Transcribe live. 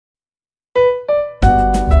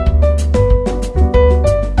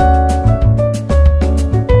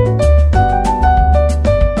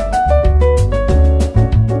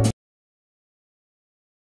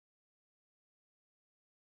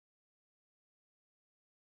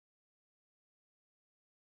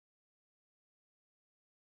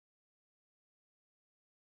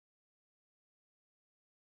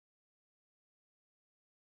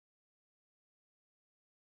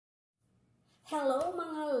Hello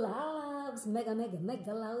mga lalabs!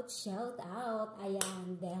 Mega loud shout out!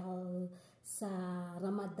 Ayan, dahil sa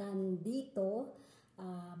Ramadan dito,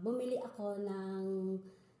 bumili ako ng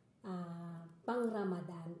pang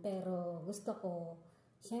Ramadan. Pero gusto ko,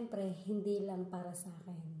 syempre, hindi lang para sa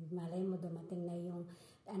akin. Malay mo, dumating na yung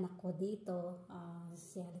anak ko dito,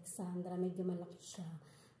 si Alexandra, medyo malaki siya.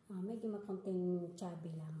 Medyo makunting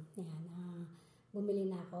chubby lang. Ayan, bumili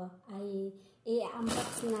na ako. Ay,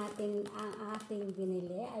 i-unbox natin ang ating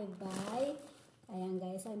binili. I buy. Ayan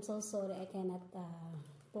guys, I'm so sorry I cannot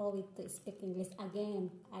flow it to speak English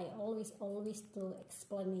again. I always do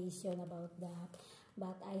explanation about that.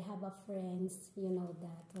 But I have a friends, you know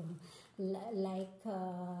that, like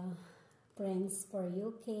friends for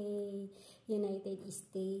UK, United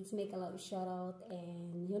States, make a lot of shout out,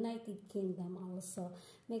 and United Kingdom also,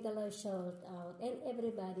 make a lot of shout out, and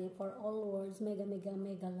everybody for all words, mega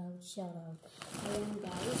loud shout out. Ayan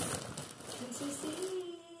guys, this is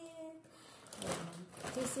it. Ayan.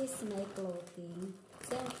 This is my clothing.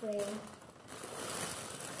 Siyempre,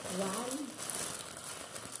 one.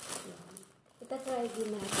 Ayan. Ita-try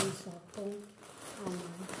din natin siya kung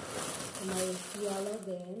may yellow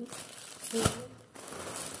din. 2,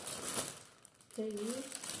 3, 1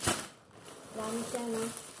 siya, no?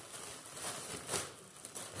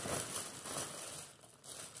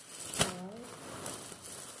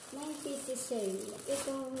 9 pieces siya.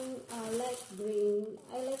 Itong light green,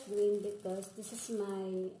 I like green because this is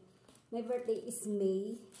my birthday is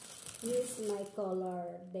May. Here's my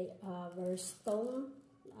color. They were stone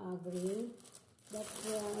green. That's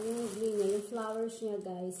yung green niya, yung flowers niya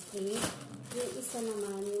guys, pink. Yung isa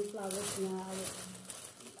naman, yung flowers niya,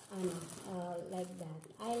 like that.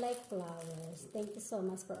 I like flowers. Thank you so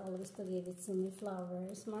much for always to give it to me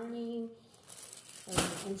flowers. Morning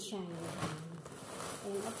and shine.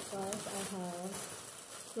 And of course, I have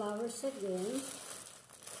flowers again.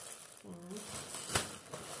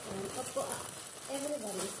 And of course,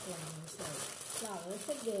 everybody is flowers. So,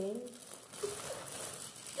 flowers again.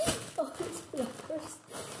 Orange flowers.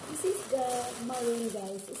 This is the maroon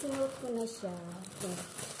guys. Isinuot ko na siya.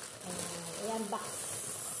 Ayan, box.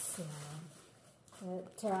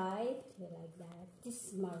 Try. You like that. This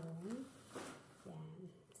is maroon. Ayan.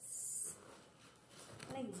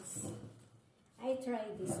 Like this. I try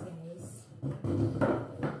this guys.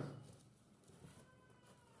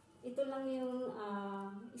 Ito lang yung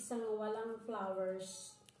isang walang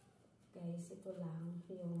flowers. Guys, ito lang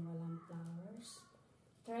yung walang flowers.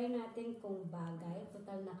 Try natin kung bagay.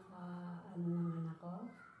 Total naman ako.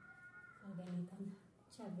 Ganito na.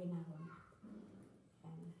 Chubby na ako.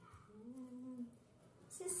 Ayan.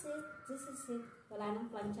 This is it. Wala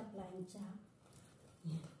nang plancha-plancha.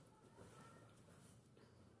 Ayan.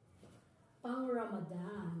 Pang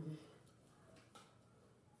Ramadan.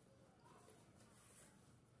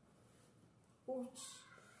 Ouch.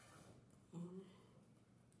 Ayan.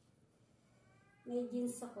 May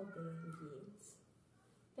jeans ako din. Jeans.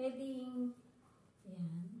 Pwedeng,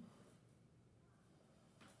 yan.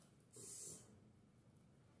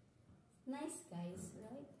 Nice guys,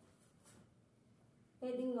 right?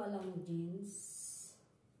 Pwedeng walang jeans.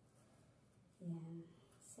 Yan.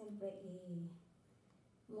 Siyempre,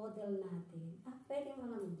 model natin. Pwedeng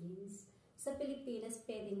walang jeans. Sa Pilipinas,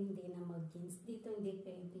 pwedeng hindi na mag-jeans. Dito hindi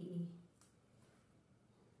pwede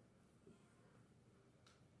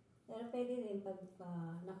Pero pwede rin pag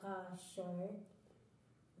naka-short.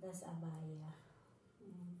 Das abaya.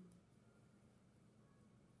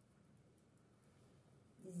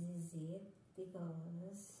 This is it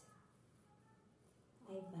because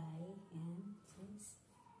I buy and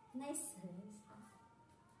nice dress.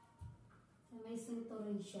 May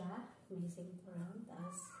sinturon siya. May sinturon.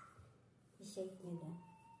 Tapos i-shake niya na.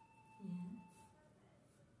 Ayan.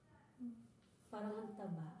 Parang ang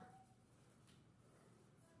taba.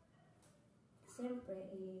 Siyempre,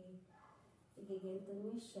 igiginto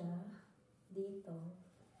mo siya dito.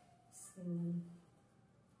 Ayan.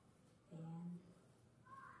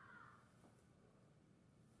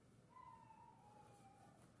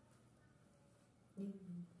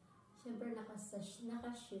 Siyempre,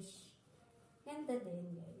 nakashush. Ganda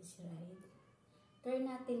din, guys, right? Try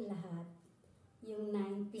natin lahat. Yung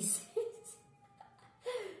 9 pieces.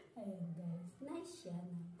 Ayan, guys. Nice siya,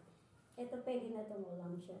 no? Ito, pwede na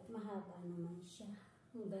tumulang siya. Mahaba naman siya.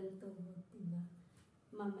 Hanggang tuhod, diba?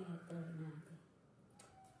 Mamaya try natin.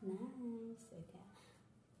 Nice. Okay.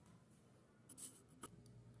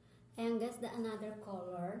 Ayan guys, another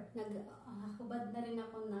color. Naghubad na rin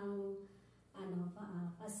ako ng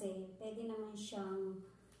kasi pwede naman siyang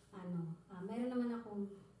meron naman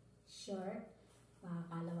akong shirt.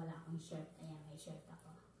 Akala wala akong shirt. Ayan, may shirt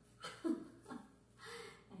ako.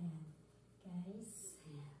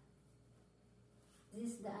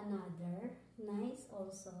 the another. Nice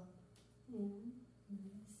also. Ayan.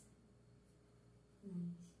 Nice.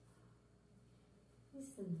 Nice.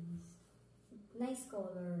 It's a nice. Nice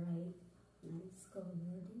color, right? Nice color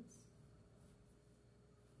this.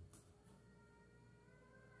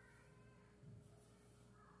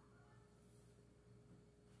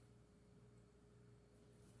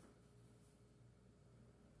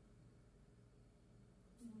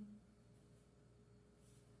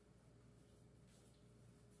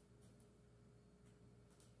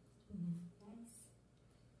 Nice.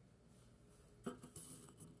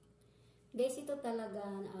 Guys, ito talaga,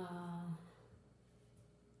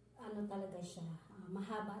 ano talaga siya,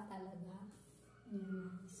 mahaba talaga.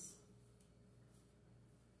 Nice.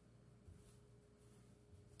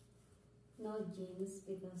 No jeans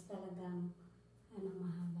because talagang,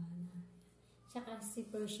 mahaba na. Tsaka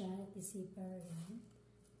zipper siya, zipper yan.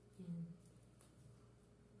 Yan.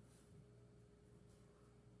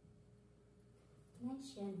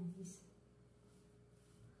 Nice siya, nice.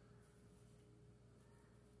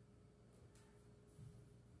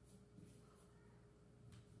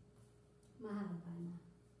 Mahaba na.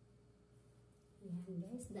 Yan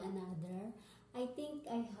guys, the another. I think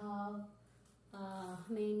I have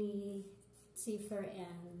many zipper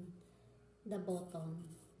and the bottom.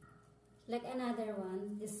 Like another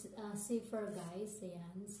one, this zipper guys.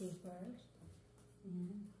 Ayan, zipper.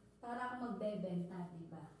 Ayan. Para akong magbebenta,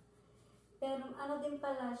 diba? Pero ano din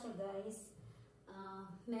pala siya guys,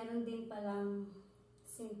 meron din palang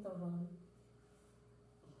sinturon.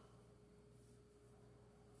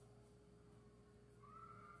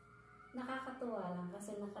 Nakakatuwa lang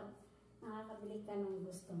kasi nakakabili ka ng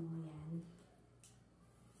gusto mo yan.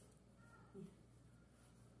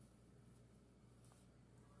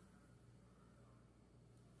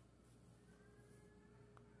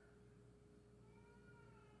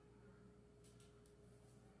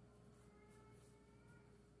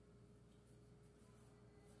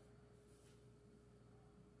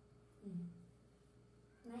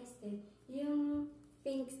 Nice din. Yung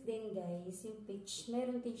pinks din guys, yung peach,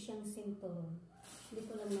 meron din siyang sinturon. Hindi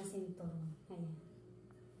ko lang na sinturon. Ayan.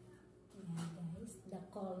 Ayan guys, the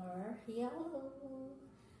color yellow.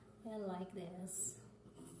 I like this.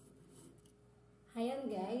 Ayan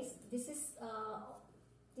guys, this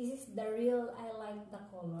is the real, I like the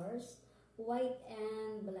colors. White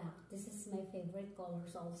and black. This is my favorite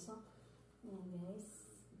colors also. Ayan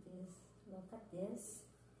guys, look at this.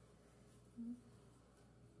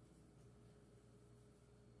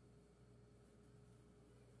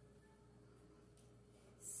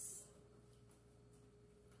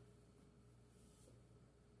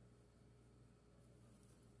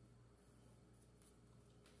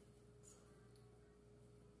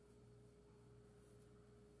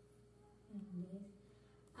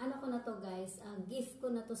 Ano ko na to guys, gift ko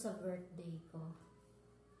na to sa birthday ko.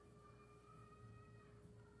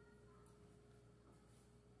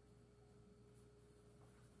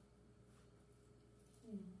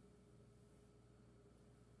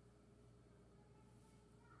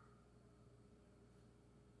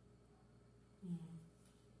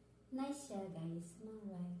 Nice siya guys,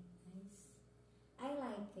 right? Nice. I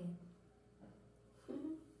like it.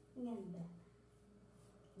 Ganda.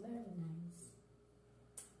 Very nice.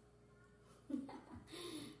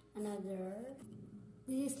 Another.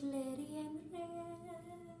 This is Lady and Red.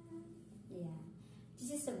 Yeah.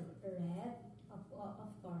 This is a red, of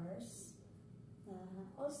course.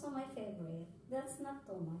 Also my favorite. That's not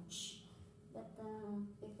too much. But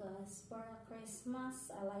because for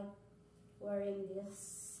Christmas, I like wearing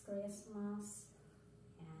this Christmas.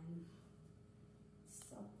 And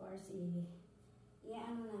so of course,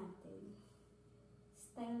 ano natin.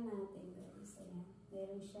 Style natin guys. Ayan.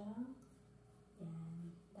 Meron siyang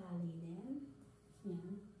yan. Tali din.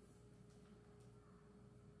 Yan.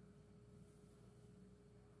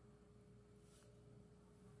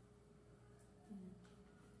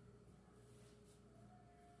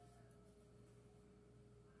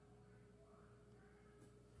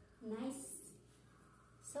 Nice.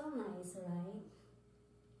 So nice, right?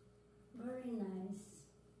 Very nice.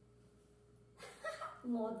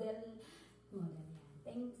 Model yan.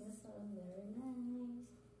 Thanks, so very nice.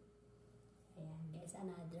 Ayan guys,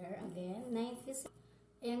 another again. Nice.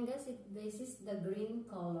 Ayan guys, this is the green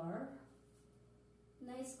color.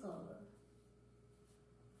 Nice color.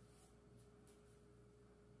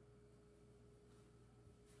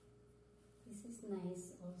 This is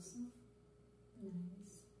nice also.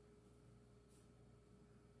 Nice.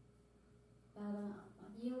 Parang,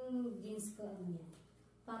 yung jeans ko, ano yan,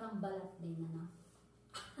 parang balat din, ano.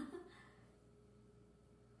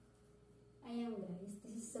 Ayan guys,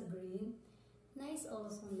 this is a green. Nice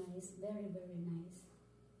also, nice. Very, very nice.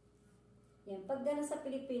 Yan. Pag gano'n sa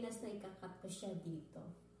Pilipinas na ikakat ko siya dito.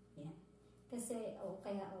 Yan. Kasi,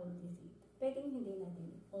 kaya old dito. Pwedeng hindi na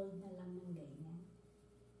din. Fold na lang ng ganyan.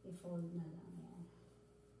 I-fold na lang. Yan.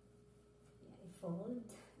 Yan. I-fold.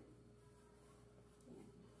 Yan.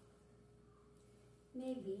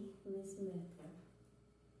 Maybe, mas better.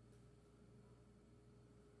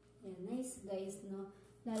 Yan. Nice guys, no?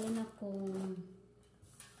 Lalo na kung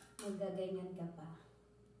magaganyan ka pa.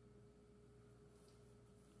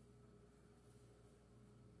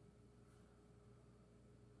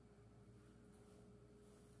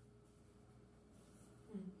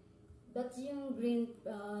 But yung green,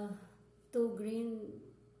 two green,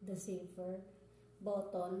 the zipper,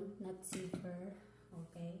 button, not zipper,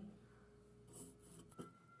 okay?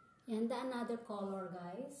 And the another color,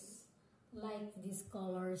 guys, like this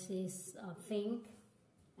colors is pink.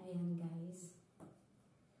 Ayan, guys.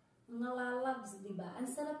 Mga lalabs, diba? Ang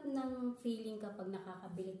sarap ng feeling kapag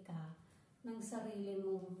nakakabili ka ng sarili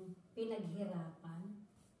mong pinaghirapan.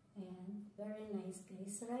 Ayan, very nice,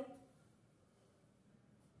 guys, right?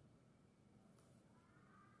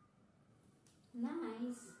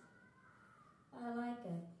 Nice. I like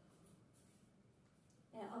it.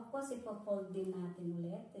 Of course, ipo-fold din natin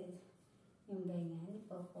ulit. Yung ganyan,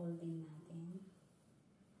 ipo-fold din natin.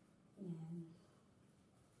 Yan.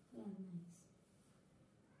 Yan, nice.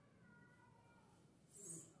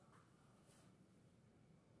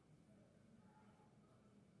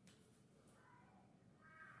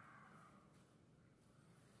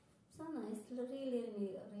 So nice. Really,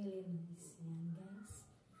 really nice. Yan, guys.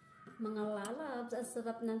 Mga lalabs, ang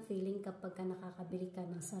sarap ng feeling kapag ka nakakabili ka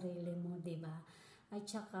ng sarili mo, diba? At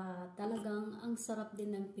saka talagang ang sarap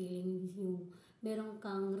din ng feeling yung meron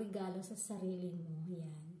kang regalo sa sarili mo.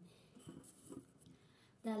 Yan.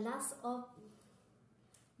 The last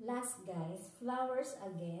guys, flowers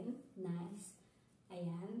again. Nice.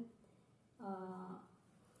 Ayan.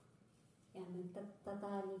 Yan,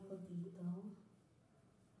 nagtatali ko dito.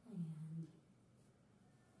 Ayan.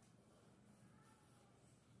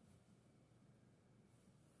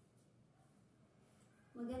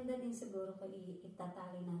 Maganda din siguro kung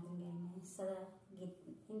itatali natin ganyan.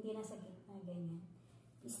 Hindi na sa gitna, ganyan.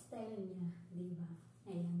 Style niya, di ba?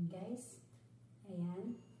 Ayan, guys.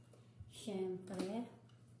 Ayan. Siyempre,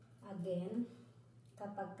 again,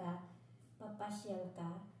 kapag papasyal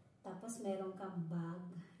ka, tapos meron kang bag,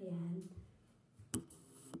 ayan.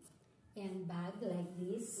 Ayan, bag like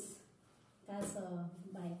this. Kaso,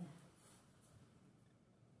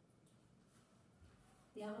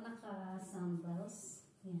 di ako naka-sandals.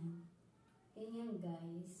 Yan. Ganyan,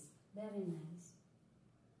 guys. Very nice.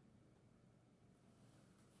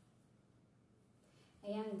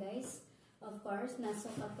 Ayan, guys. Of course,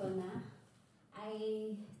 nasukat ko na.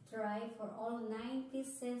 I try for all 9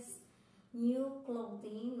 pieces new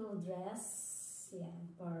clothing, new dress.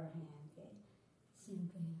 Yan, for hand. Okay.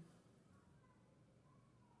 Simple.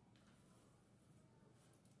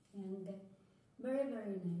 Yan, guys. Very,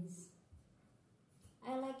 very nice.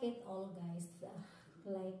 I like it all, guys.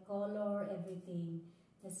 Like color, everything.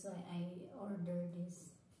 That's why I ordered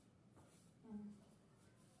this.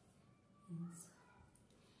 Yes.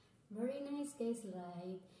 Very nice, guys.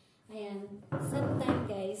 Like, ayan. Sometimes,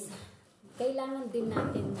 guys, kailangan din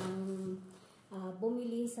natin ng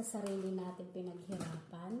bumili sa sarili natin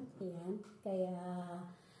pinaghirapan. Ayan. Kaya,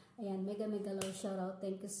 ayan, mega love shoutout.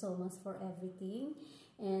 Thank you so much for everything.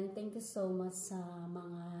 And thank you so much sa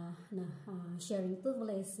mga sharing to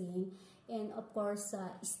blessing. And of course,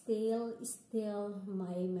 still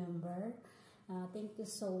my member. Thank you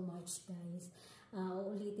so much, guys.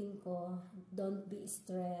 Uulitin ko, don't be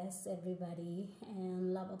stressed, everybody.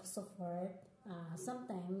 And love of support.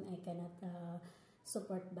 Sometimes I cannot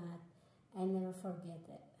support, but I never forget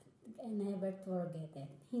it. I never forget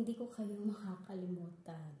it. Hindi ko kayo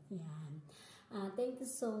makakalimutan. Yan. Thank you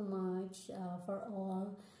so much for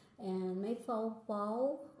all. And my Pau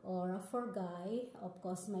or for Guy, of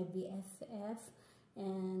course my BFF,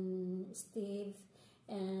 and Steve,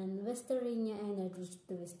 and Westerina Energy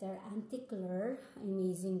Twister, Auntie Claire,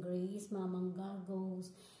 Amazing Grace, Mamang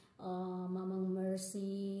Gagos, Mamang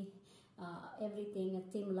Mercy, everything,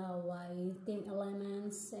 Team Laway, Team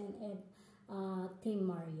Elements, and Team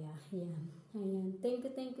Maria. Ayan. Ayan.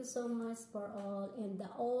 Thank you so much for all, and the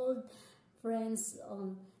old friends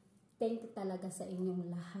thank you talaga sa inyong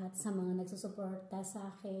lahat, sa mga nagsusuporta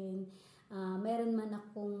sa akin. Meron man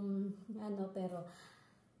akong pero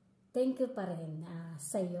thank you pa rin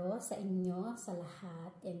sa'yo, sa inyo, sa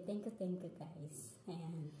lahat. And thank you guys.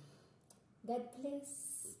 And God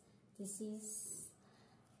bless. This is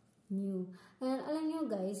new. And alam nyo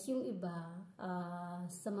guys, yung iba,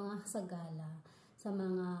 sa mga sagala, sa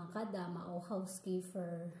mga kadama o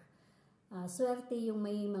housekeeper, swerte yung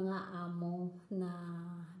may mga amo na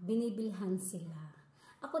binibilhan sila.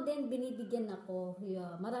 Ako din, binibigyan ako.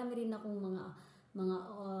 Marami rin akong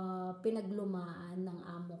pinaglumaan ng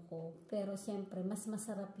amo ko. Pero siyempre, mas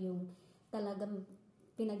masarap yung talagang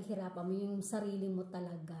pinaghirapan mo, yung sarili mo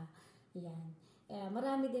talaga. Yan.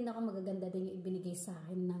 Marami din ako magaganda din yung ibinigay sa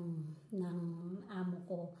akin ng amo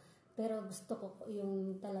ko. Pero gusto ko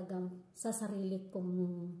yung talagang sa sarili kong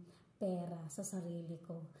pera, sa sarili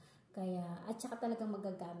ko. Kaya, at saka talagang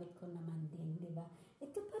magagamit ko naman din, di ba?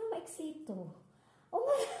 Ito parang maiksi ito. Oh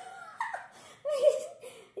my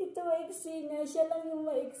ito maiksi nga. Siya lang yung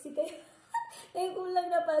maiksi. Kaya, ngayon ko lang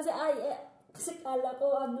napasa. Kasi kala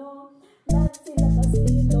ko lahat sila kasi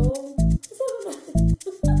long. Sabi natin.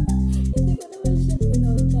 Hindi ko naman siya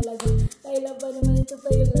pinod talaga. Kailan ba naman ito pa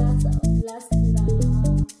yung last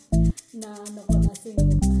na ano ko na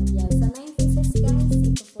sinukat. Yan. Sa 9 pieces guys,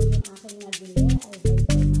 ito po yung aking nabili. I buy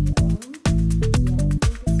for my own. Yan.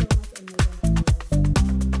 Thank you so much.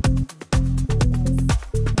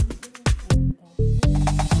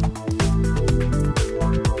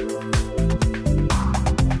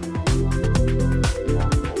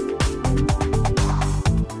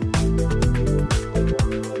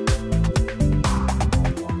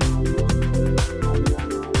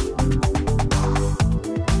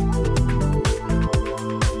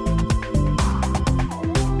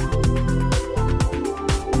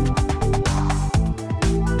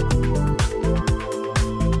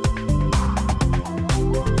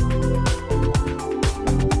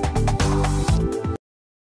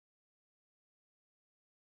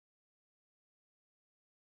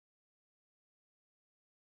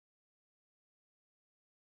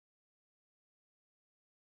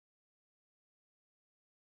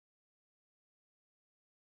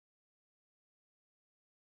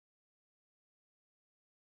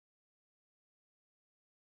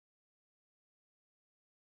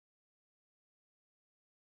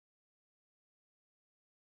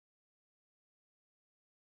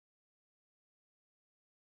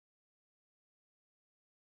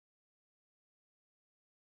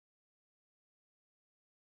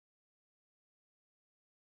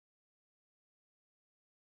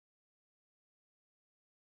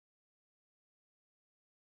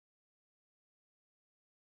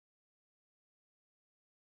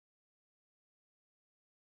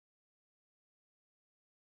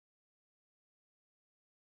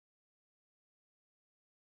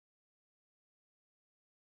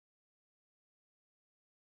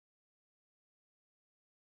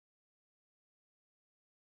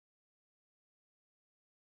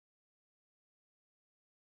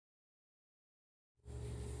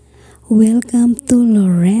 Welcome to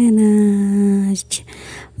Lorena's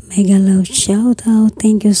Mega Love Shout Out.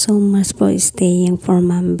 Thank you so much for staying for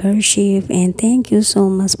membership, and thank you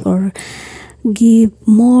so much for give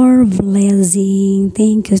more blessing.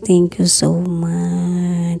 Thank you so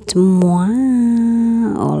much.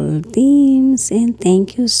 Mwah, all teams, and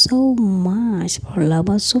thank you so much for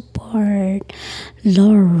love and support,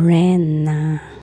 Lorena.